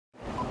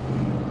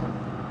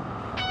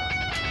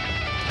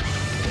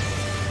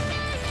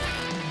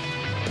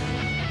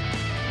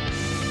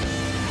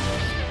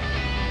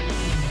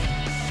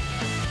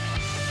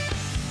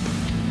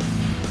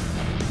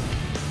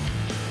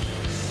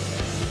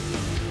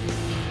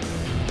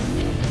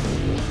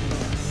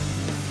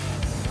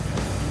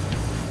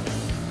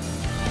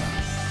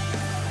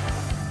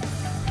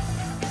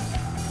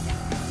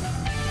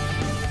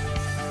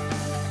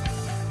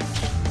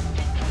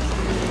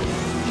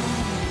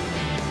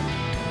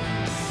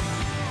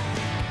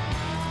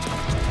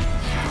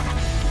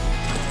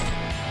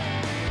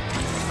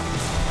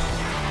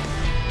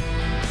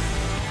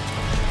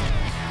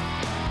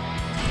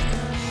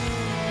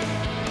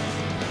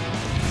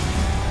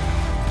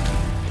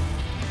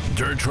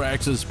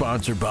TRAX is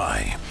sponsored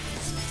by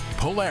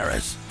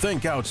Polaris,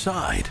 think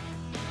outside.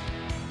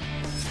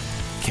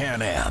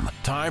 Can-Am,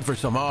 time for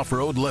some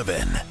off-road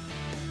living.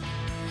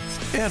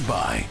 And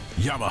by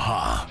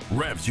Yamaha,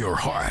 revs your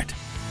heart.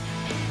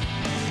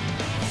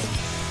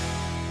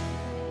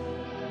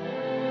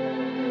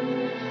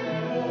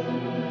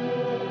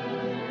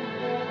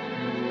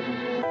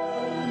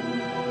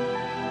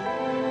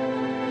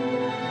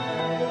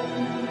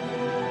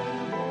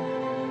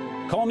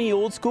 Call me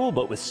old school,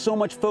 but with so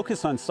much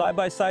focus on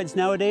side-by-sides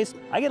nowadays,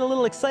 I get a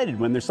little excited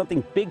when there's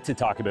something big to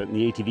talk about in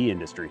the ATV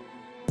industry.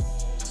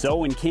 So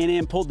when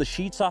Can-Am pulled the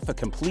sheets off a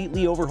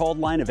completely overhauled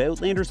line of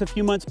Outlanders a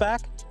few months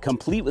back,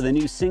 complete with a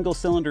new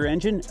single-cylinder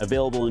engine,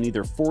 available in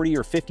either 40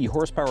 or 50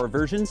 horsepower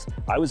versions,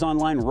 I was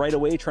online right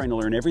away trying to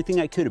learn everything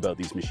I could about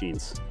these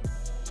machines.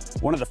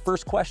 One of the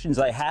first questions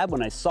I had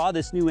when I saw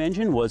this new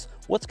engine was,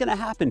 what's going to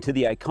happen to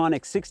the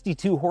iconic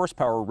 62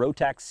 horsepower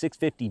Rotax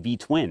 650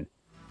 V-twin?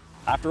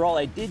 After all,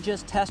 I did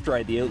just test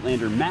ride the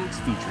Outlander Max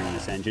featuring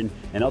this engine,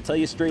 and I'll tell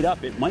you straight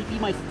up, it might be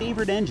my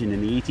favorite engine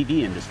in the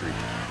ATV industry.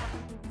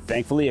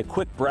 Thankfully, a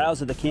quick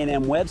browse of the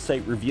Can-Am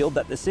website revealed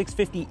that the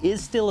 650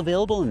 is still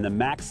available in the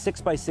Max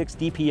 6x6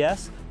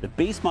 DPS, the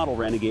base model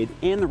Renegade,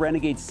 and the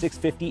Renegade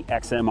 650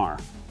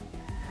 XMR.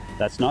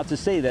 That's not to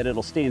say that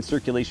it'll stay in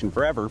circulation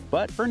forever,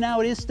 but for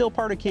now it is still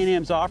part of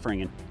Can-Am's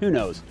offering, and who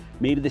knows,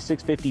 maybe the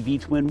 650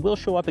 V-twin will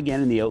show up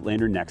again in the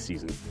Outlander next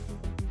season.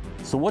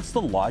 So what's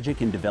the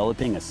logic in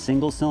developing a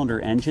single-cylinder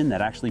engine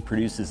that actually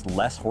produces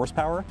less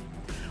horsepower?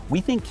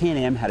 We think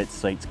Can-Am had its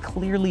sights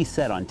clearly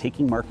set on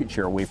taking market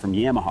share away from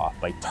Yamaha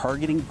by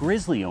targeting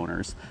Grizzly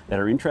owners that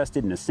are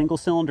interested in a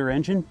single-cylinder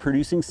engine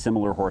producing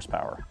similar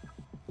horsepower.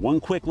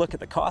 One quick look at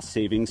the cost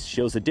savings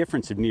shows a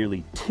difference of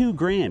nearly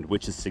 $2,000,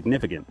 which is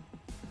significant.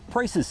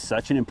 Price is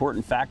such an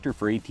important factor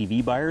for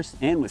ATV buyers,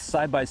 and with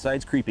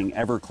side-by-sides creeping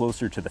ever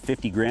closer to the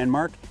 $50,000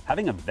 mark,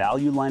 having a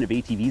value line of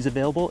ATVs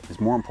available is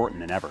more important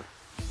than ever.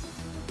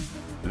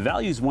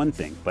 Value's one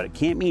thing, but it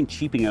can't mean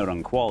cheaping out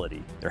on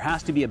quality. There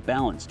has to be a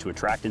balance to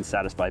attract and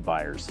satisfy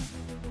buyers.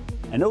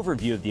 An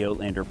overview of the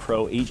Outlander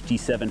Pro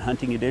HD7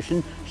 Hunting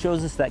Edition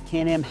shows us that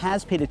Can-Am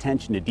has paid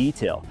attention to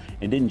detail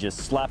and didn't just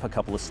slap a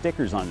couple of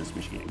stickers on this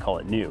machine and call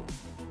it new.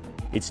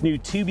 Its new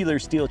tubular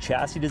steel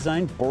chassis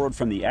design, borrowed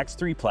from the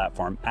X3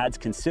 platform, adds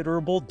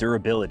considerable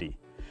durability.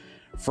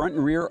 Front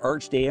and rear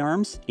arched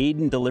A-arms aid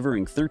in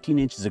delivering 13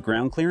 inches of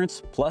ground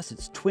clearance, plus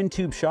its twin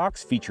tube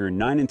shocks feature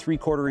 9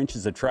 3/4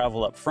 inches of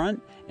travel up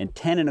front and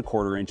 10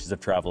 1/4 inches of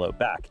travel out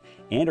back,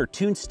 and are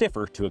tuned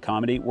stiffer to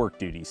accommodate work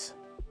duties.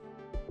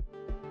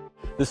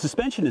 The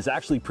suspension is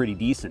actually pretty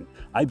decent.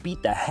 I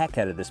beat the heck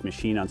out of this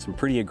machine on some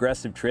pretty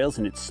aggressive trails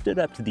and it stood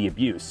up to the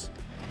abuse.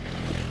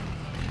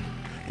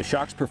 The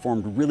shocks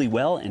performed really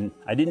well and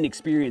I didn't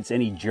experience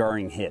any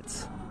jarring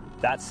hits.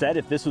 That said,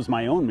 if this was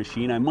my own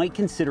machine, I might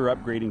consider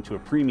upgrading to a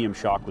premium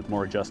shock with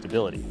more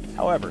adjustability.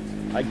 However,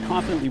 I'd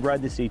confidently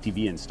ride this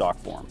ATV in stock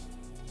form.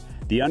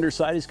 The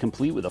underside is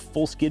complete with a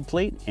full skid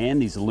plate, and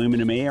these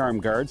aluminum A-arm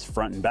guards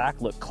front and back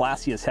look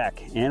classy as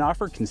heck and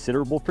offer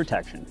considerable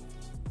protection.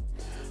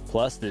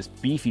 Plus, this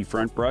beefy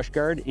front brush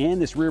guard and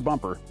this rear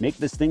bumper make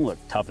this thing look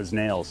tough as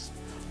nails,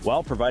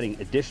 while providing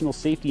additional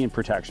safety and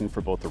protection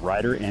for both the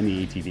rider and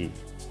the ATV.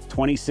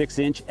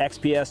 26-inch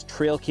XPS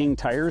Trail King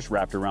tires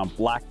wrapped around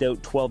blacked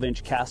out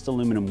 12-inch cast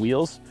aluminum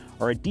wheels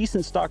are a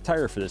decent stock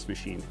tire for this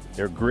machine.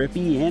 They're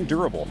grippy and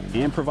durable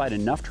and provide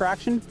enough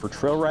traction for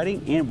trail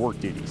riding and work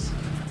duties.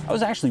 I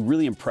was actually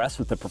really impressed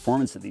with the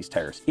performance of these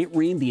tires. It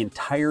rained the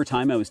entire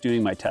time I was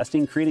doing my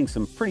testing, creating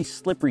some pretty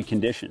slippery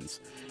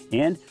conditions.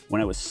 And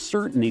when I was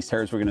certain these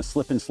tires were going to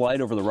slip and slide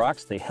over the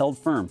rocks, they held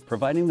firm,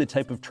 providing the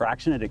type of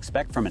traction I'd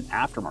expect from an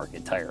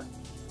aftermarket tire.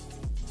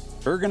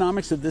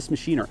 Ergonomics of this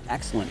machine are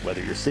excellent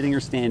whether you're sitting or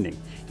standing,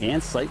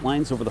 and sight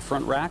lines over the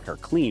front rack are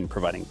clean,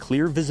 providing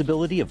clear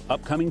visibility of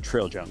upcoming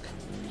trail junk.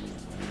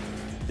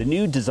 The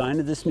new design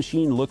of this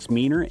machine looks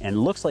meaner and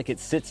looks like it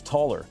sits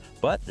taller,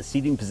 but the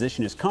seating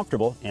position is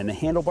comfortable and the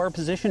handlebar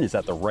position is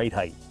at the right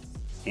height.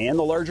 And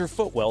the larger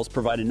footwells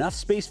provide enough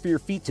space for your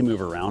feet to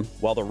move around,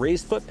 while the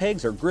raised foot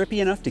pegs are grippy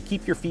enough to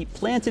keep your feet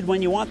planted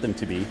when you want them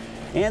to be,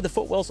 and the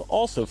footwells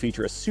also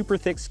feature a super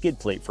thick skid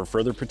plate for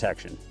further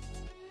protection.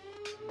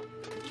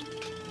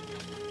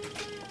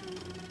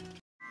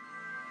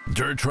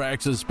 DIRT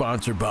TRAX is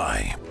sponsored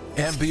by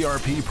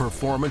MBRP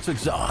Performance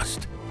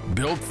Exhaust,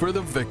 built for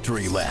the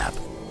victory lap.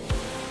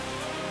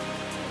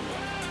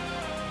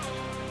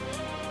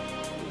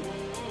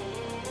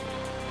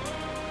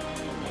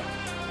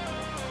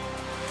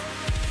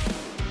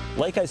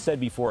 Like I said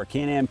before,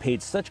 Can-Am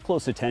paid such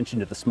close attention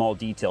to the small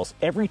details.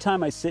 Every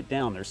time I sit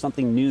down, there's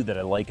something new that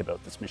I like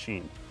about this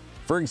machine.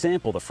 For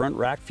example, the front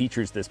rack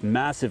features this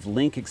massive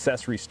Link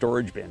accessory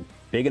storage bin,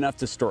 big enough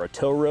to store a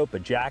tow rope, a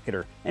jacket,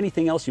 or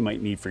anything else you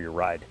might need for your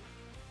ride.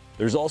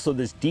 There's also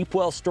this deep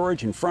well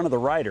storage in front of the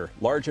rider,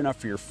 large enough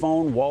for your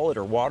phone, wallet,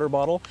 or water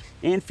bottle,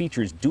 and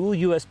features dual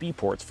USB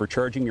ports for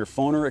charging your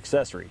phone or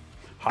accessory,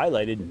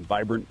 highlighted in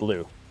vibrant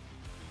blue.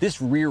 This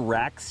rear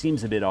rack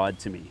seems a bit odd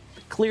to me.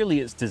 Clearly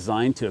it's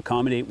designed to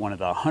accommodate one of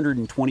the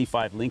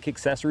 125 link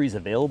accessories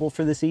available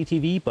for this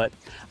ATV, but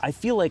I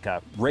feel like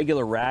a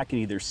regular rack in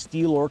either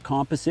steel or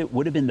composite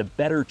would have been the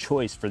better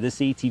choice for this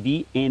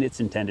ATV and its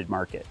intended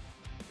market.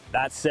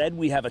 That said,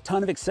 we have a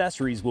ton of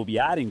accessories we'll be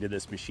adding to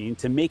this machine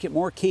to make it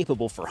more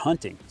capable for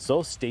hunting,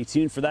 so stay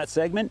tuned for that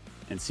segment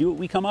and see what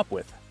we come up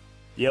with.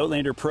 The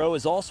Outlander Pro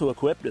is also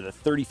equipped with a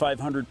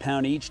 3,500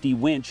 pound HD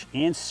winch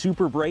and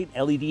super bright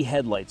LED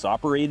headlights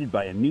operated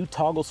by a new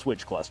toggle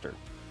switch cluster.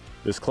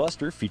 This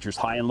cluster features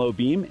high and low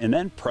beam and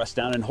then press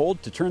down and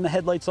hold to turn the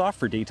headlights off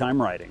for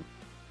daytime riding.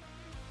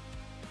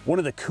 One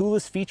of the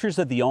coolest features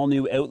of the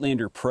all-new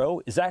Outlander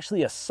Pro is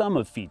actually a sum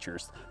of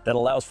features that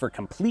allows for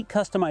complete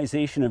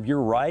customization of your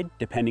ride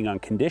depending on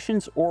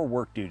conditions or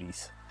work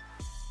duties.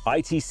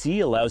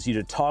 ITC allows you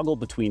to toggle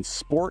between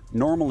sport,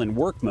 normal, and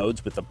work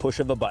modes with the push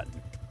of a button.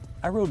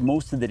 I rode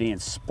most of the day in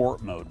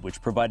sport mode,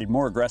 which provided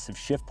more aggressive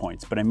shift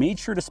points, but I made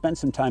sure to spend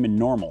some time in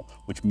normal,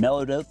 which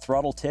mellowed out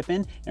throttle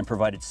tip-in and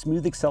provided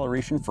smooth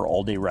acceleration for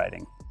all-day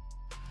riding.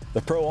 The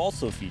Pro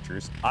also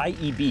features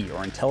IEB,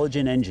 or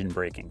Intelligent Engine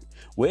Braking,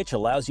 which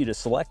allows you to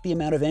select the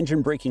amount of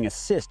engine braking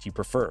assist you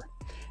prefer.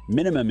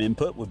 Minimum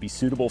input would be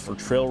suitable for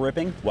trail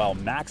ripping, while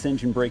max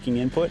engine braking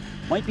input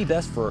might be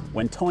best for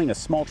when towing a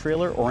small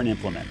trailer or an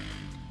implement.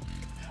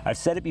 I've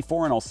said it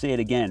before and I'll say it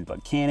again,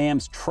 but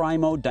Can-Am's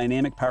Tri-Mode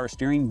dynamic power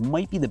steering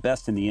might be the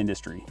best in the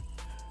industry.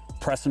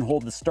 Press and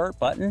hold the start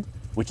button,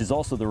 which is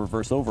also the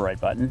reverse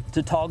override button,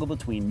 to toggle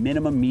between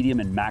minimum, medium,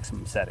 and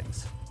maximum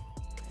settings.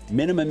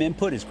 Minimum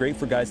input is great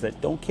for guys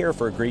that don't care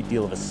for a great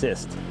deal of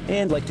assist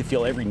and like to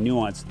feel every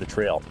nuance of the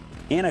trail.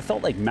 And I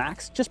felt like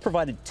max just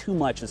provided too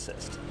much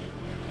assist.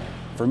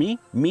 For me,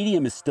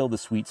 medium is still the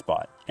sweet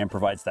spot and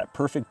provides that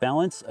perfect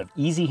balance of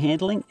easy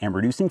handling and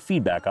reducing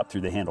feedback up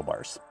through the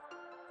handlebars.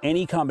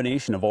 Any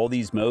combination of all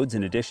these modes,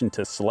 in addition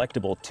to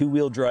selectable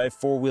two-wheel drive,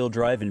 four-wheel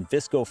drive, and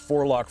Visco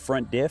 4-lock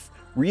front diff,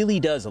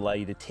 really does allow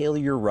you to tailor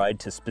your ride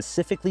to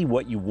specifically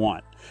what you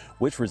want,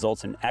 which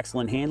results in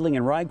excellent handling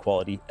and ride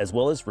quality, as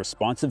well as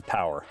responsive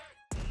power.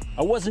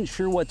 I wasn't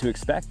sure what to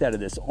expect out of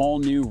this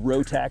all-new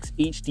Rotax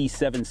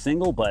HD7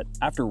 single, but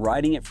after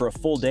riding it for a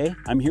full day,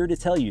 I'm here to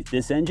tell you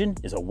this engine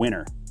is a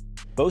winner.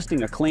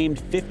 Boasting a claimed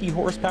 50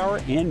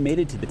 horsepower and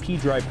mated to the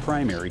P-Drive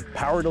primary,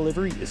 power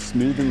delivery is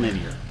smooth and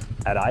linear.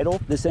 At idle,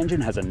 this engine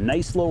has a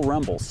nice low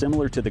rumble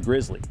similar to the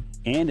Grizzly,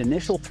 and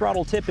initial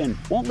throttle tip-in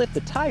won't lift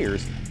the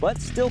tires, but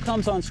still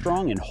comes on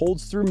strong and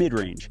holds through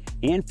mid-range,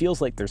 and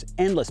feels like there's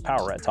endless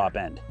power at top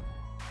end.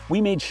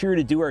 We made sure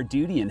to do our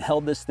duty and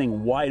held this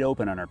thing wide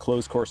open on our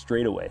closed course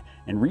straightaway,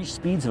 and reached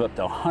speeds of up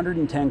to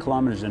 110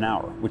 kilometers an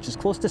hour, which is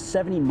close to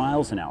 70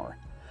 miles an hour.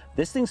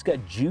 This thing's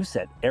got juice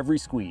at every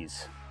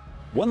squeeze.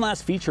 One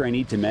last feature I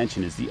need to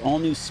mention is the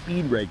all-new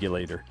speed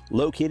regulator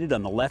located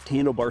on the left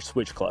handlebar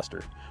switch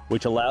cluster,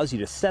 which allows you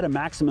to set a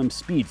maximum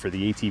speed for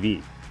the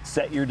ATV.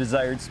 Set your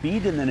desired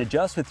speed and then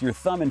adjust with your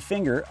thumb and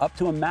finger up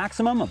to a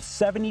maximum of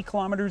 70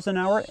 kilometers an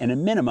hour and a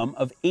minimum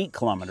of 8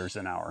 kilometers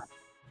an hour.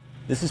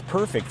 This is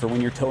perfect for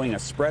when you're towing a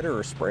spreader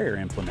or sprayer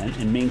implement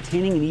and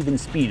maintaining an even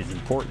speed is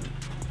important,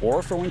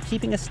 or for when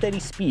keeping a steady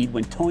speed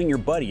when towing your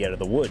buddy out of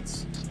the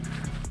woods.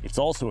 It's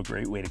also a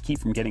great way to keep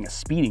from getting a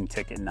speeding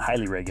ticket in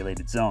highly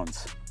regulated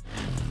zones.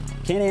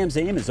 Can-Am's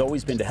aim has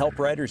always been to help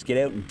riders get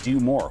out and do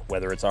more,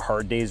 whether it's a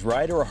hard day's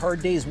ride or a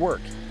hard day's work.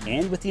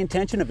 And with the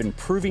intention of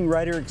improving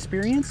rider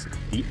experience,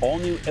 the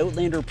all-new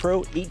Outlander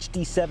Pro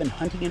HD7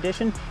 Hunting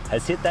Edition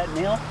has hit that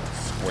nail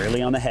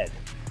squarely on the head.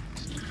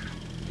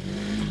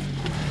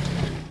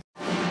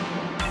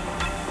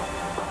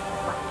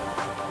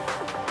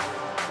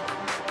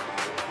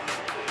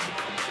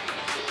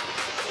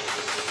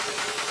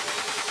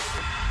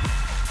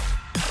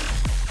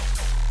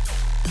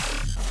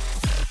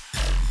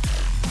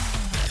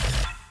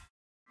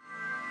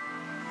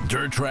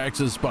 DIRT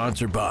TRAX is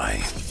sponsored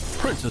by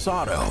Princess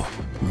Auto.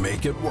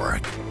 Make it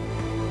work.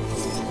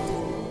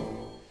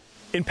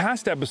 In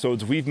past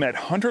episodes, we've met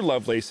Hunter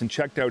Lovelace and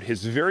checked out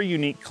his very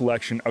unique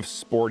collection of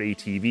sport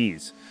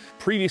ATVs.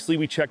 Previously,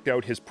 we checked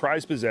out his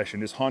prized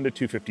possession, his Honda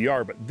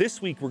 250R, but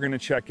this week we're going to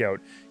check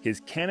out his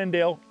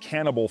Cannondale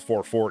Cannibal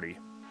 440.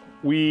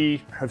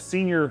 We have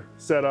seen your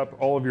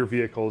setup, all of your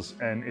vehicles,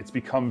 and it's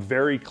become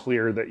very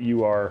clear that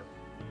you are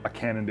a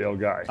Cannondale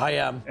guy. I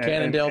am.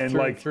 Cannondale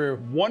through and through.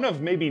 One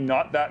of maybe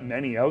not that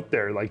many out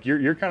there. Like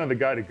you're kind of the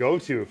guy to go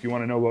to if you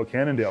want to know about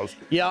Cannondales.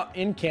 Yeah,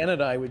 in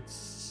Canada I would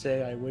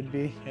say I would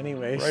be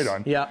anyways. Right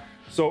on. Yeah.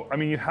 So, I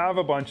mean, you have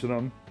a bunch of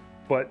them,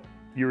 but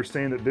you were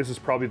saying that this is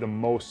probably the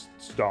most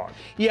stock.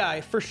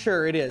 Yeah, for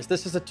sure it is.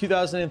 This is a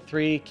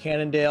 2003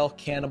 Cannondale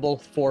Cannibal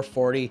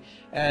 440.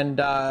 And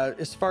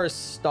as far as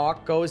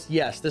stock goes,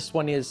 yes, this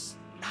one is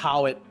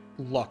how it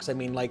looks. I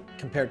mean, like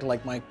compared to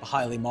like my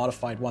highly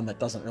modified one that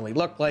doesn't really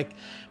look like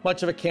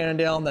much of a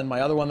Cannondale, and then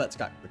my other one that's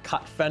got the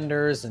cut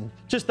fenders, and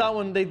just that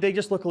one, they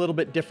just look a little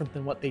bit different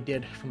than what they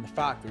did from the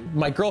factory.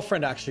 My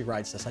girlfriend actually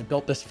rides this. I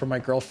built this for my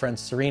girlfriend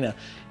Serena,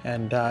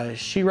 and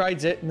she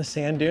rides it in the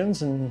sand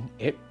dunes, and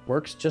it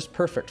works just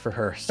perfect for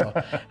her. So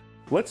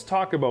let's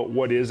talk about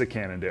what is a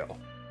Cannondale,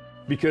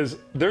 because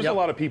there's a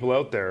lot of people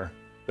out there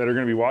that are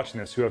going to be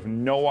watching this who have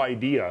no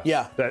idea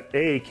that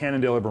A,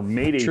 Cannondale ever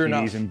made True ATVs,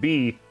 enough. and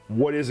B,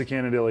 what is a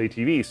Cannondale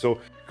ATV?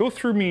 So go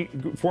through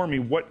for me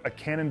what a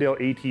Cannondale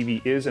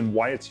ATV is and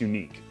why it's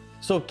unique.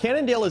 So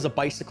Cannondale is a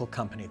bicycle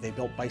company. They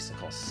built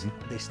bicycles.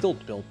 They still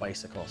build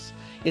bicycles.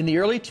 In the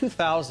early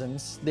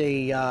 2000s,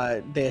 they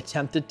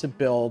attempted to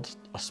build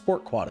a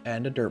sport quad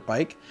and a dirt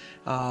bike,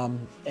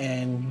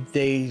 and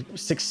they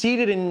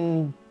succeeded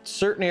in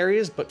certain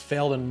areas but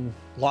failed in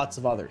lots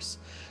of others.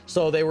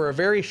 So they were a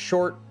very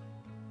short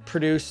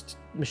produced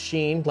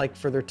machine. Like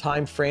for their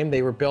time frame,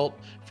 they were built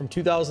from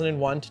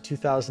 2001 to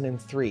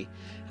 2003.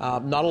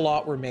 Not a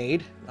lot were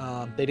made.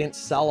 They didn't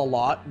sell a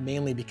lot,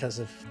 mainly because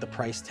of the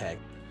price tag.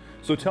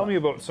 So tell me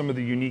about some of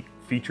the unique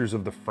features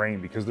of the frame,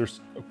 because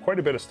there's quite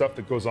a bit of stuff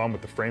that goes on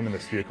with the frame in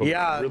this vehicle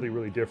that's really,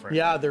 really different.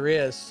 Yeah, there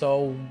is.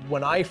 So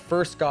when I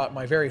first got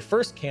my very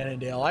first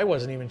Cannondale, I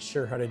wasn't even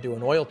sure how to do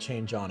an oil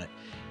change on it.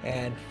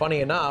 And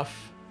funny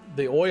enough,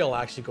 the oil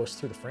actually goes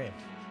through the frame.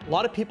 A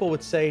lot of people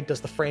would say,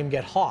 does the frame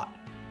get hot?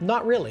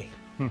 Not really.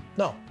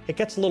 No, it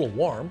gets a little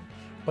warm,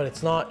 but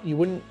it's not,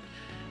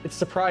 it's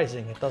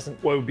surprising. It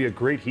doesn't. Well, it would be a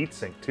great heat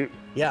sink too.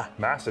 Yeah.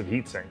 Massive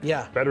heat sink.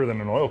 Yeah. Better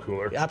than an oil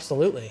cooler.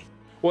 Absolutely.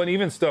 Well, and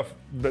even stuff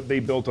that they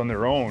built on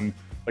their own,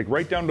 like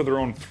right down to their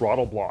own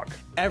throttle block.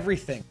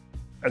 Everything.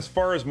 As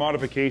far as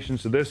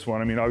modifications to this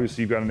one, I mean,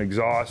 obviously you've got an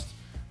exhaust.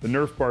 The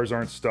Nerf bars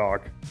aren't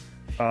stock,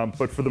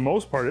 but for the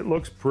most part, it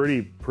looks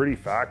pretty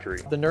factory.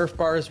 The Nerf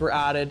bars were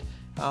added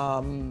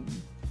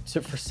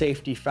for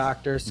safety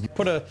factors.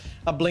 Put a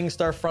Bling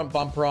Star front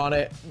bumper on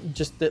it.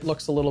 Just it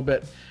looks a little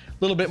bit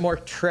more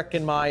trick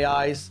in my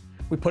eyes.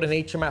 We put an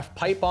HMF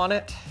pipe on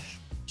it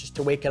just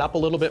to wake it up a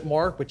little bit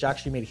more, which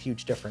actually made a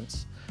huge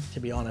difference, to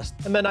be honest.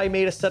 And then I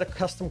made a set of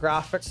custom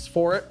graphics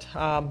for it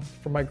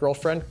for my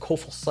girlfriend,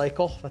 Kofel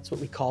Cycle. That's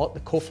what we call it, the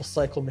Kofel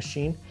Cycle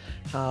machine.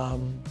 I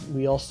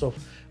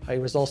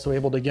was also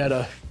able to get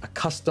a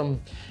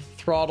custom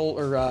throttle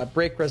or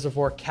brake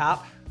reservoir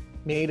cap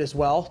made as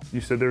well.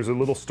 You said there's a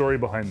little story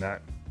behind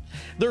that.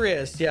 There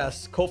is,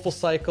 yes. Kofel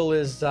Cycle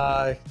was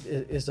a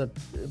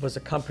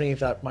company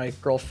that my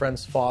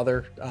girlfriend's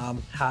father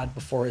had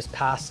before his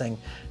passing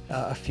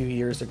a few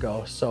years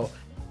ago. So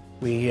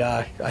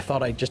I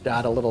thought I'd just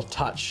add a little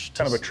touch.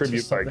 Kind of a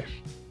tribute bike.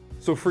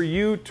 So for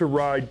you to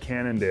ride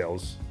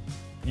Cannondales,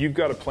 you've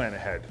got to plan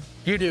ahead.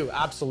 You do,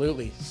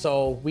 absolutely.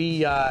 So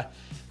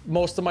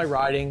most of my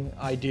riding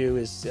I do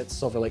is at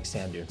Silver Lake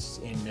Sand Dunes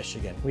in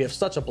Michigan. We have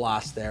such a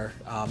blast there.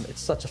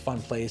 It's such a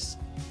fun place.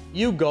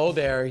 You go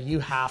there, you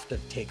have to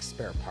take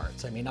spare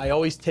parts. I mean, I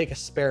always take a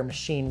spare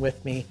machine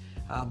with me,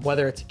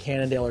 whether it's a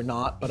Cannondale or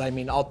not. But I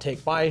mean, I'll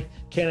take my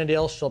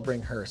Cannondale, she'll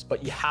bring hers.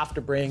 But you have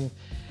to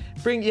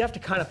you have to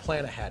kind of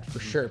plan ahead for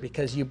sure,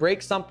 because you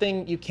break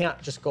something, you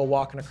can't just go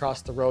walking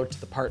across the road to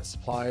the parts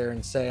supplier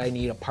and say, I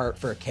need a part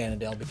for a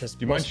Cannondale, because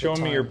do you mind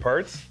showing me your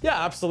parts?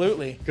 Yeah,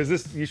 absolutely.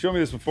 Because you showed me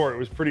this before, it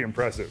was pretty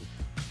impressive.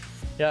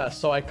 Yeah,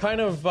 so I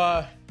kind of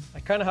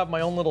have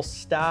my own little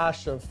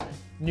stash of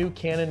new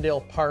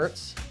Cannondale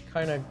parts,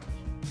 kind of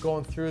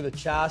going through the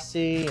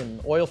chassis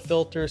and oil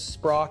filters,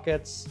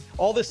 sprockets.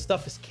 All this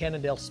stuff is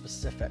Cannondale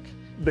specific.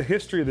 The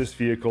history of this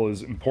vehicle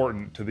is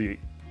important to the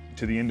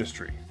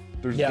industry.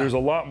 There's a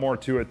lot more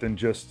to it than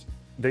just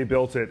they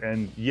built it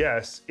and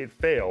yes, it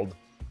failed,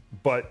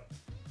 but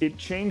it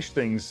changed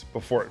things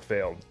before it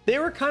failed. They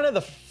were kind of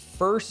the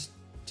first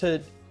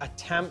to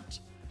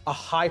attempt a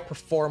high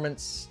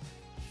performance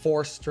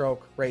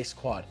 4-stroke race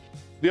quad.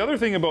 The other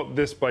thing about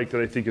this bike that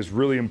I think is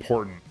really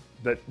important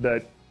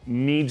that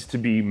needs to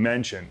be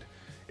mentioned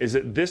is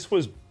that this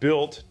was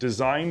built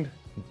 100%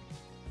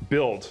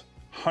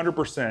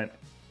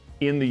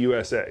 in the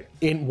USA.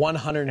 In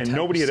 110%. And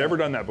nobody had ever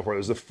done that before. It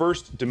was the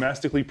first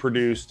domestically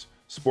produced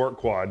sport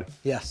quad.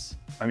 Yes.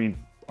 I mean,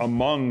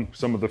 among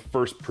some of the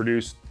first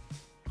produced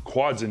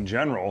quads in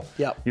general,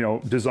 yep. You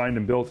know, designed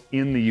and built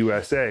in the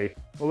USA.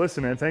 Well,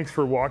 listen, man, thanks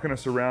for walking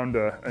us around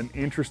an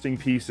interesting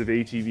piece of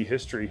ATV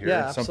history here.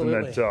 Yeah, it's something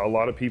that a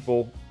lot of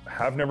people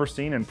have never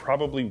seen and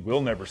probably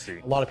will never see.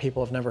 A lot of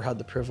people have never had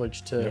the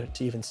privilege to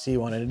even see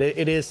one, and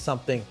it is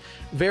something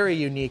very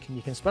unique, and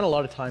you can spend a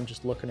lot of time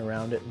just looking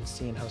around it and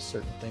seeing how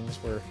certain things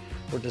were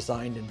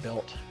designed and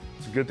built.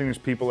 It's a good thing there's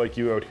people like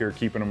you out here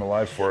keeping them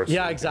alive for us.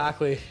 Yeah,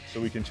 exactly. So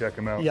we can check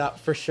them out. Yeah,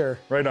 for sure.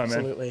 Right on,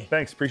 Absolutely. Man.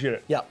 Thanks, appreciate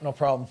it. Yeah, no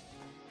problem.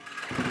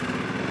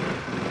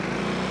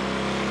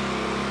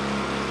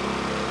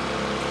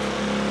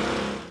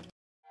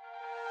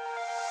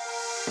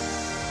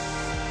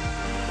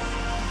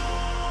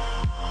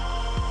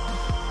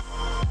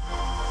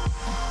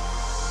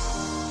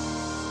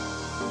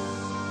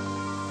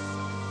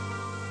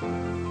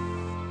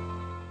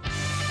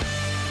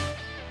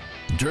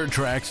 Dirt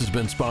Trax has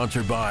been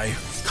sponsored by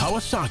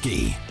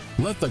Kawasaki.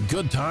 Let the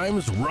good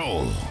times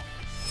roll.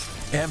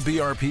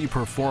 MBRP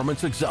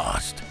Performance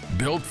Exhaust,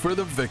 built for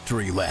the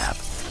victory lap.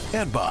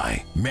 And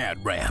by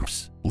Mad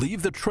Ramps.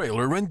 Leave the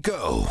trailer and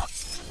go.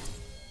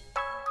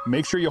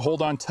 Make sure you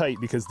hold on tight,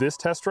 because this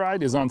test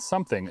ride is on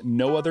something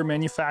no other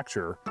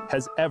manufacturer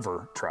has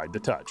ever tried to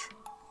touch.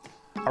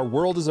 Our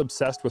world is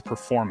obsessed with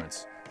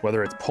performance,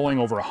 Whether it's pulling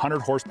over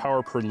 100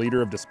 horsepower per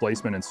liter of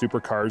displacement in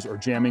supercars or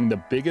jamming the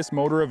biggest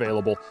motor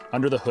available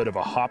under the hood of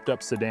a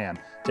hopped-up sedan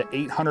to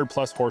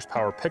 800-plus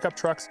horsepower pickup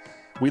trucks,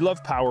 we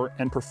love power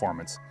and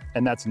performance.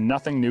 And that's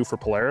nothing new for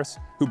Polaris,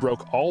 who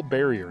broke all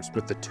barriers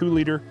with the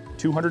 2-liter,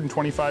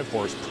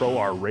 225-horse Pro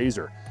R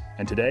RZR.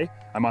 And today,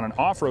 I'm on an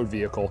off-road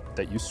vehicle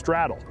that you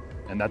straddle.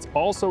 And that's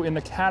also in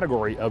the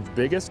category of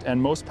biggest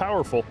and most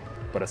powerful,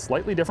 but a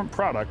slightly different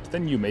product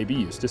than you may be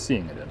used to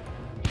seeing it in.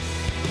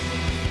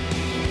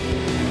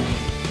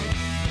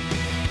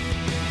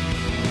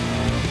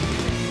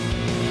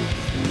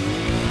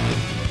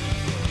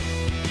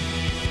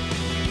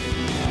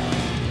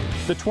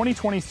 The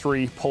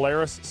 2023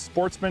 Polaris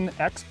Sportsman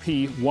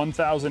XP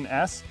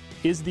 1000S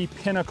is the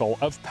pinnacle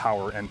of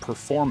power and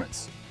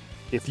performance.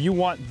 If you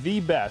want the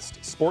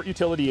best sport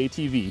utility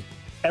ATV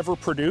ever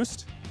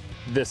produced,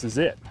 this is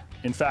it.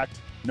 In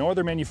fact, no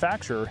other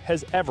manufacturer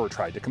has ever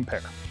tried to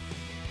compare.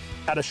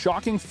 At a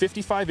shocking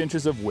 55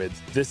 inches of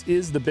width, this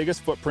is the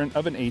biggest footprint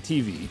of an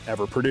ATV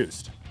ever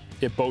produced.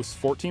 It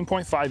boasts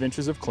 14.5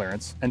 inches of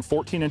clearance and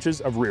 14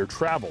 inches of rear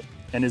travel,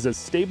 and is as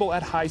stable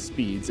at high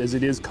speeds as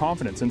it is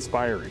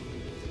confidence-inspiring.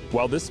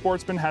 While this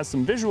Sportsman has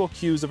some visual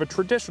cues of a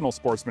traditional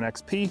Sportsman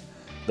XP,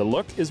 the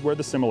look is where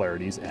the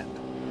similarities end.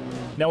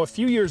 Now, a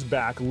few years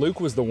back, Luke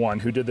was the one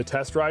who did the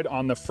test ride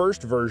on the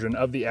first version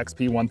of the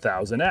XP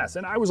 1000S,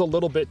 and I was a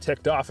little bit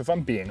ticked off, if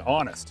I'm being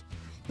honest.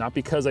 Not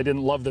because I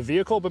didn't love the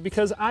vehicle, but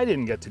because I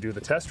didn't get to do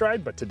the test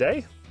ride, but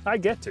today, I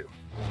get to.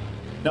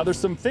 Now, there's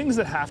some things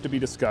that have to be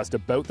discussed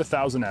about the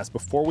 1000S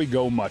before we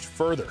go much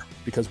further,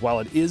 because while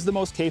it is the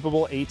most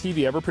capable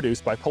ATV ever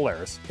produced by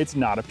Polaris, it's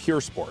not a pure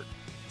sport.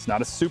 It's not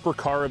a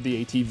supercar of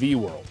the ATV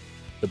world.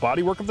 The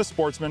bodywork of the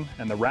Sportsman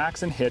and the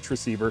racks and hitch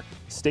receiver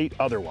state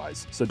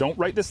otherwise, so don't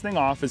write this thing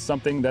off as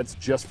something that's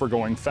just for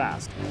going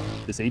fast.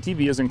 This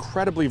ATV is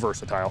incredibly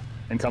versatile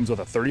and comes with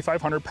a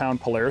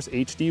 3,500-pound Polaris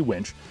HD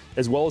winch,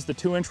 as well as the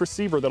 2-inch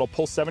receiver that'll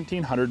pull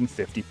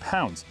 1,750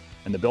 pounds,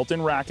 and the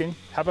built-in racking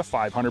have a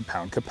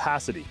 500-pound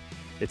capacity.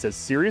 It's as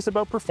serious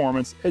about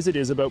performance as it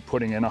is about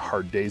putting in a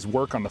hard day's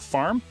work on the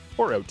farm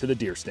or out to the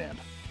deer stand.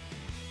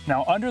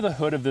 Now, under the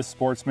hood of this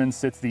Sportsman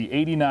sits the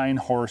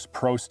 89-horse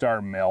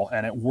ProStar mill,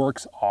 and it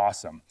works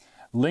awesome.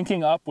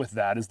 Linking up with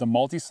that is the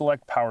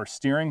multi-select power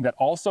steering that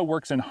also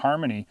works in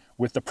harmony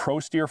with the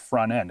ProSteer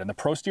front end. And the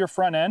ProSteer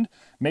front end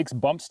makes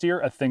bump steer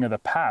a thing of the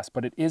past,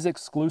 but it is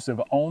exclusive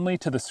only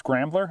to the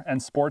Scrambler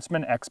and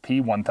Sportsman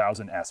XP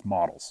 1000S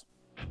models.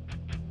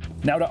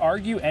 Now, to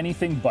argue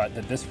anything but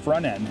that this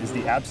front end is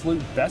the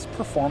absolute best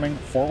performing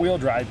four-wheel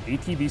drive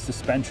ATV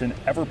suspension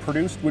ever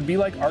produced would be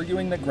like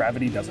arguing that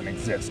gravity doesn't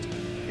exist.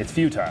 It's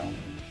futile.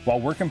 While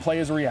work and play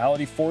is a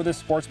reality for this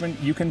Sportsman,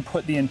 you can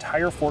put the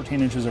entire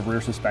 14 inches of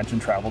rear suspension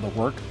travel to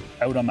work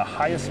out on the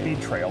highest speed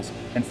trails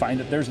and find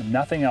that there's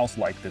nothing else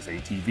like this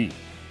ATV.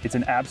 It's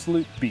an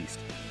absolute beast,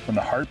 from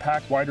the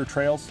hard-packed wider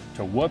trails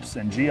to whoops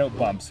and G-out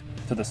bumps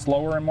to the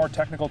slower and more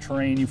technical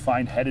terrain you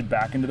find headed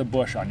back into the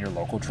bush on your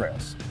local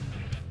trails.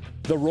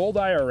 The rolled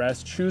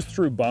IRS chews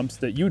through bumps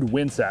that you'd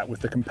wince at with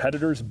the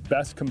competitor's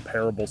best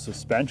comparable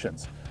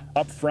suspensions.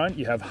 Up front,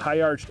 you have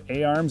high-arched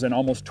A-arms and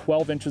almost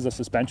 12 inches of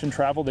suspension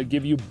travel that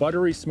give you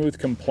buttery smooth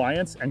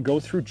compliance and go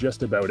through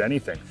just about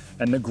anything.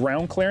 And the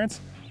ground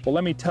clearance? Well,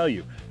 let me tell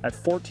you, at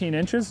 14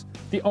 inches,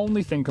 the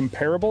only thing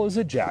comparable is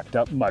a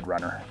jacked-up mud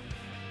runner.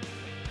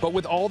 But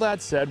with all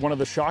that said, one of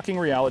the shocking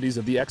realities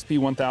of the XP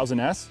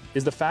 1000S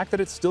is the fact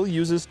that it still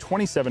uses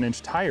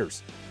 27-inch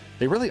tires.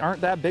 They really aren't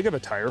that big of a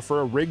tire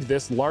for a rig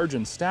this large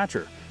in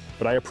stature.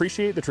 But I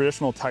appreciate the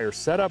traditional tire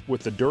setup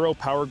with the Duro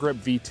Power Grip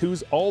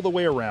V2s all the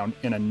way around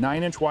in a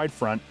 9-inch wide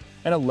front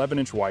and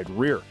 11-inch wide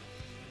rear.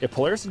 If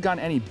Polaris had gone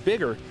any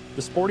bigger,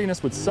 the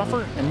sportiness would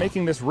suffer, and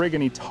making this rig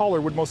any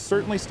taller would most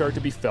certainly start to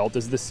be felt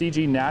as the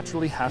CG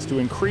naturally has to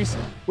increase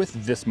with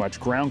this much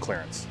ground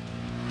clearance.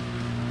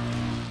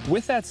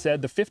 With that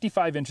said, the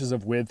 55 inches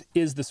of width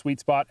is the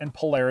sweet spot, and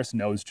Polaris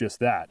knows just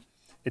that.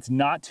 It's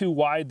not too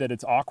wide that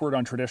it's awkward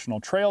on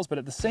traditional trails, but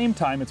at the same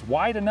time, it's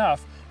wide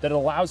enough that it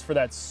allows for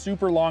that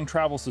super long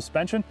travel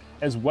suspension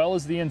as well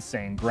as the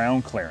insane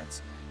ground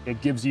clearance. It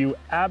gives you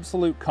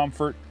absolute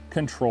comfort,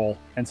 control,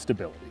 and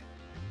stability.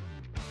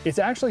 It's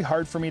actually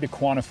hard for me to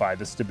quantify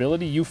the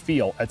stability you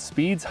feel at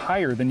speeds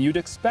higher than you'd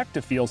expect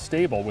to feel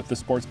stable with the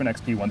Sportsman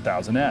XP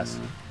 1000S.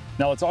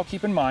 Now, let's all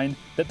keep in mind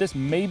that this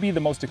may be the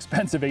most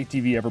expensive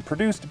ATV ever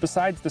produced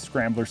besides the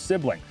Scrambler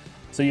sibling,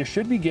 so you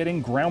should be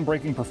getting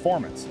groundbreaking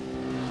performance.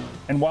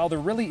 And while there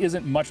really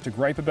isn't much to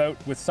gripe about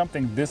with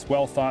something this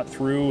well thought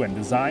through and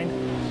designed,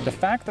 the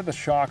fact that the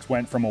shocks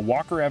went from a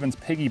Walker Evans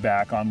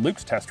piggyback on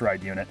Luke's test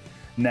ride unit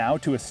now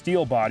to a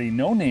steel body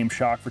no-name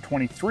shock for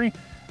 23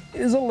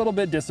 is a little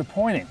bit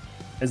disappointing,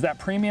 as that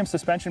premium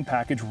suspension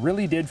package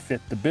really did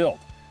fit the build.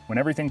 When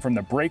everything from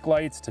the brake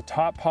lights to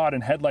top pod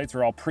and headlights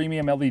are all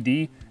premium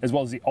LED, as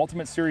well as the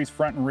Ultimate Series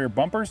front and rear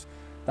bumpers,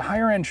 the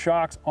higher-end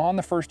shocks on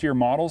the first-year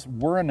models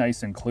were a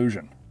nice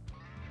inclusion.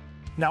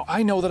 Now,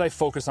 I know that I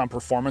focus on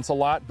performance a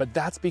lot, but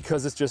that's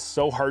because it's just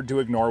so hard to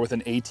ignore with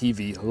an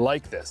ATV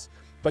like this.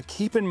 But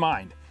keep in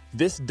mind,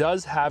 this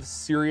does have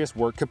serious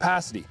work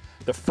capacity.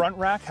 The front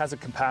rack has a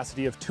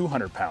capacity of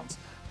 200 pounds.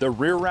 The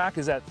rear rack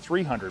is at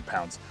 300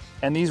 pounds.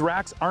 And these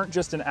racks aren't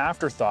just an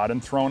afterthought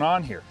and thrown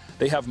on here.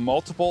 They have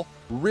multiple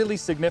really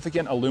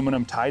significant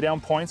aluminum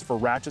tie-down points for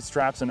ratchet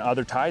straps and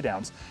other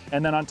tie-downs.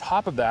 And then on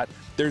top of that,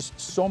 there's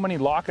so many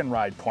lock and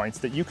ride points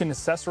that you can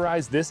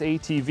accessorize this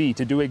ATV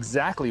to do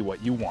exactly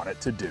what you want it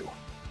to do.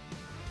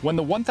 When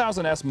the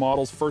 1000S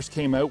models first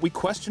came out, we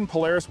questioned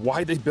Polaris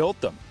why they built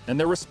them. And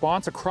their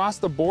response across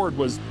the board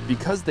was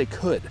because they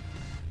could.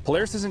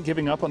 Polaris isn't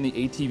giving up on the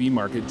ATV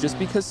market just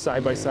because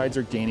side-by-sides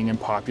are gaining in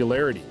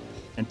popularity.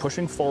 And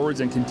pushing forwards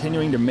and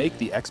continuing to make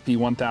the XP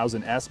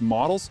 1000S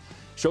models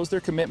shows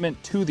their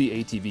commitment to the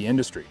ATV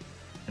industry.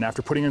 And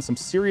after putting in some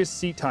serious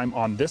seat time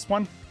on this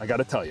one, I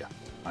gotta tell you,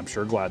 I'm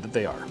sure glad that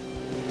they are.